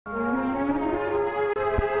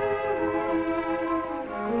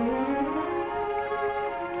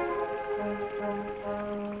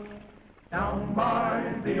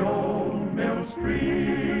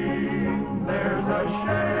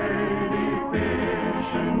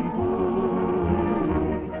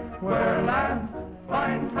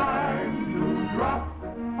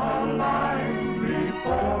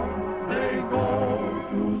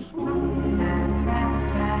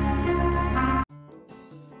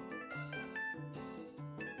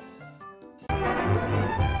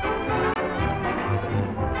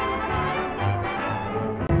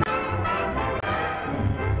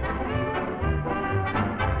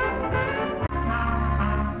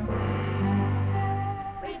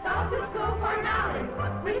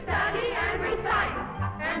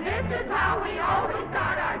is how we always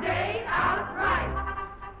start our day out right.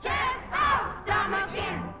 Chest out, stomach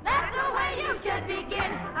in, that's the way you should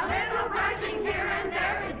begin. A little brushing here and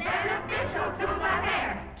there is beneficial to the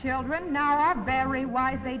hair. Children now are very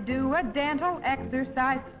wise. They do a dental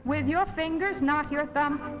exercise with your fingers, not your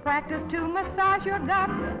thumbs. Practice to massage your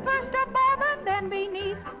gums. First above and then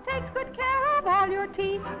beneath. Takes good care of all your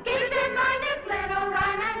teeth. Keep in mind this little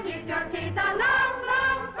rhyme and keep your teeth a long,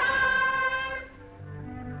 long time.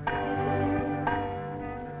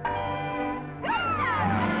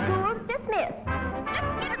 School's dismissed.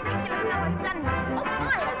 Let's get a picture of how it's done. Oh,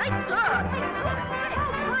 my, a right girl.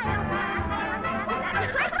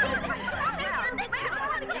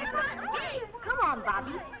 Come on,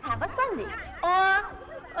 Bobby. Have a Sunday. Oh,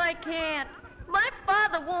 I can't. My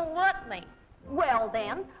father won't let me. Well,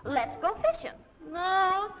 then, let's go fishing.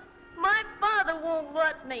 No, my father won't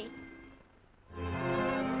let me.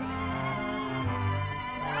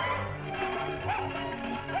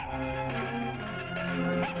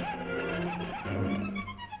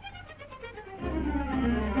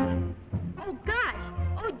 Oh, gosh.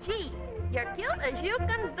 Oh, gee. You're cute as you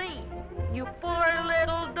can be. You poor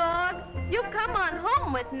little dog. You come on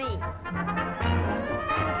home with me.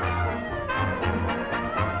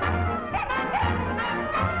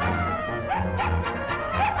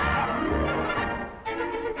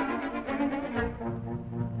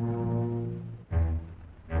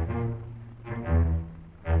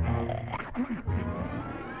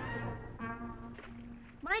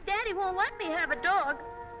 My daddy won't let me have a dog.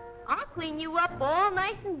 I'll clean you up all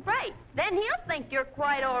nice and bright. Then he'll think you're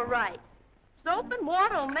quite all right. Soap and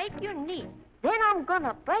water will make you neat. Then I'm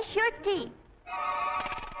gonna brush your teeth.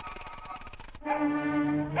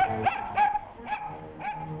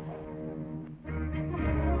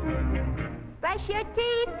 Brush your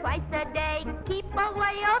teeth twice a day. Keep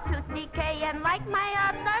away all tooth decay. And like my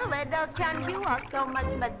other little chums, you also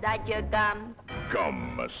must massage your gum.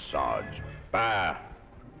 Gum massage. Bah.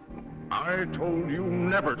 I told you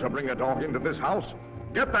never to bring a dog into this house.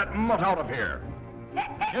 Get that mutt out of here.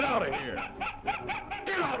 Get out of here.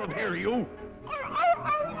 Get out of here, you.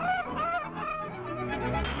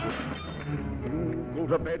 You go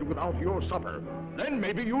to bed without your supper. Then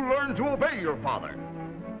maybe you'll learn to obey your father.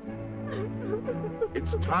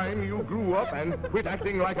 It's time you grew up and quit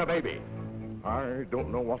acting like a baby. I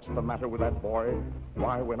don't know what's the matter with that boy.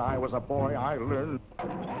 Why, when I was a boy, I learned...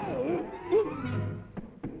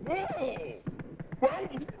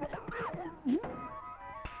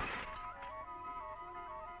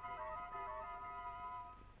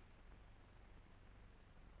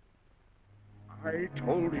 I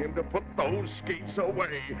told him to put those skates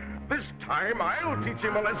away. This time I'll teach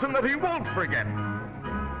him a lesson that he won't forget.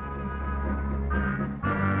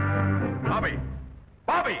 Bobby!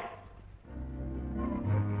 Bobby!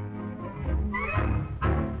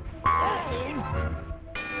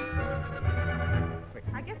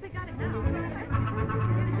 I guess we got it now.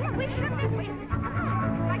 Yeah, we should be waiting.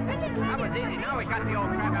 That was easy. Now we got the old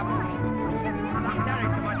crap out moving. Stop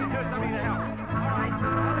staring so much and do something to help. All right.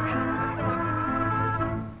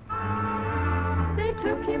 They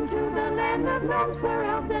took him to the land of gnomes where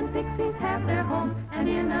elves and pixies have their homes. And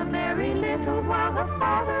in a very little while the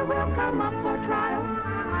father will come up for trial.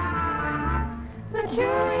 The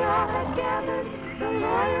jury all had gathered, the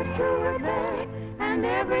lawyers too were there, and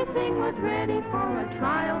everything was ready for a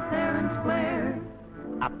trial fair and square.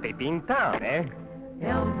 A peeping Tom, eh?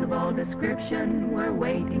 Elves of all description were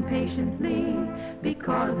waiting patiently,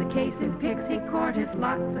 because the case in Pixie Court is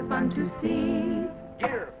lots of fun to see.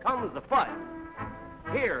 Here comes the fight.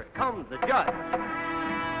 Here comes the judge.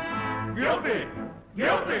 Guilty!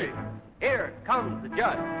 Guilty! Here comes the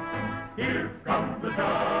judge. Here comes the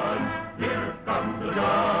judge! Here comes the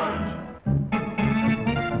judge!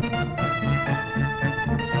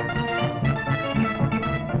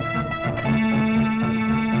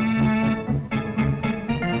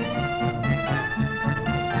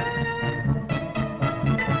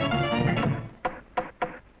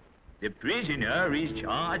 The prisoner is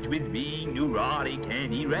charged with being neurotic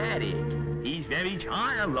and erratic. He's very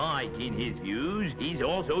childlike in his views. He's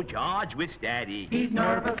also charged with static. He's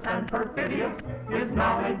nervous and perfidious, his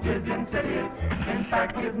knowledge is insidious. In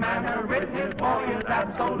fact, his manner with his boy is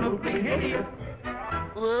absolutely hideous.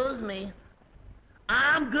 Lose me.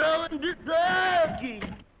 I'm going to Turkey.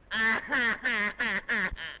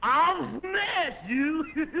 I'll smash you.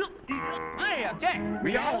 I object.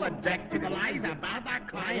 We all object to the lies about our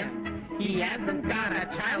client. He hasn't got a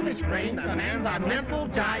childish brain. The man's a mental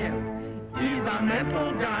giant. He's a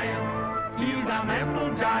mental giant. He's a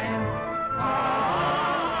mental giant.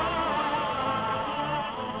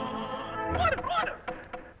 Order, order.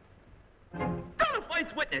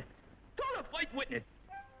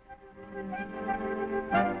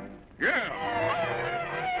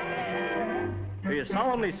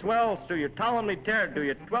 swells to you, solemnly tear to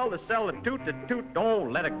you, twirl to sell, the toot to toot. Oh,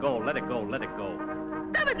 let it go, let it go, let it go.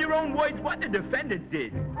 Tell in your own words what the defendant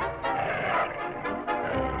did.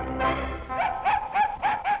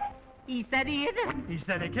 He said he hit him. He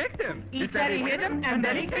said he kicked him. He said he hit him, and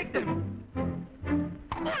then he kicked him.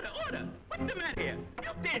 Order! What's the matter here? You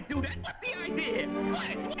can't do that. What's the idea?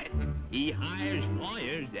 What? He hires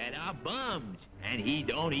lawyers that are bums, and he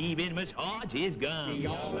don't even massage his gums. We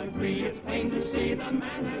all agree it's plain to see the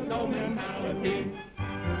man has no mentality.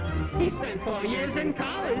 He spent 4 years in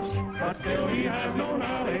college, but still he has no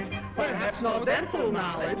knowledge. Perhaps no dental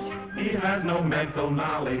knowledge. He has no mental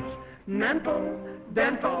knowledge. Mental,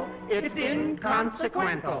 dental, it's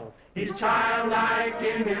inconsequential. He's childlike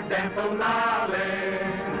in his dental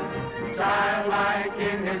knowledge, childlike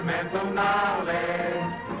in his mental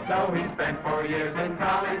knowledge. Though he spent 4 years in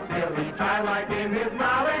college, still he's childlike in his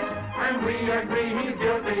knowledge, and we agree he's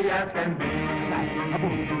guilty as can be.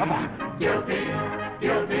 Guilty,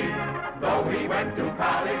 guilty, though he went to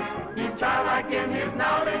college, he's childlike in his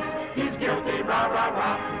knowledge, he's guilty, rah, rah,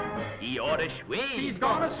 rah. He ought to swing. He's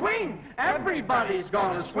gonna swing. Everybody's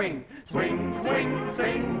gonna swing. Swing, swing,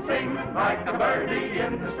 sing, sing, like a birdie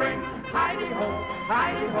in the spring. Heidi-ho,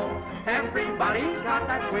 heidi-ho, everybody's got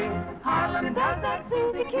that swing. Harlem does that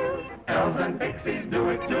Susie Q. Elves and pixies do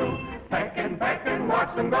it too. Peck and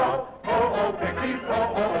watch them go. Oh, oh, pixies, oh,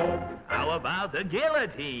 oh, oh. How about the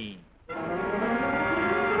guillotine?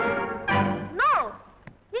 No,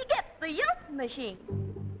 he gets the youth machine.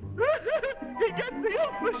 He gets the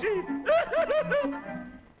youth machine.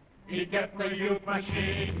 He gets the youth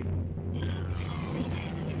machine.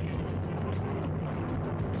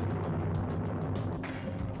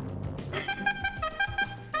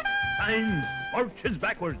 Time marches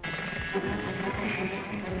backwards.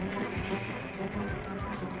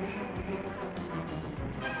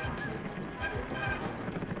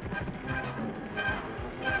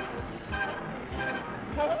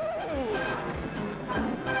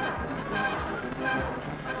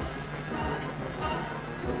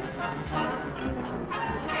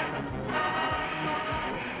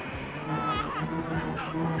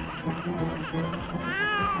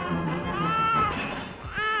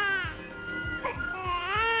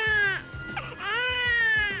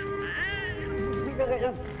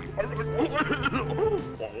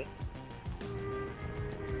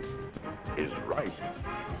 Is right.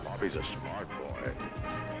 Bobby's a smart boy.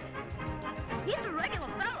 He's a regular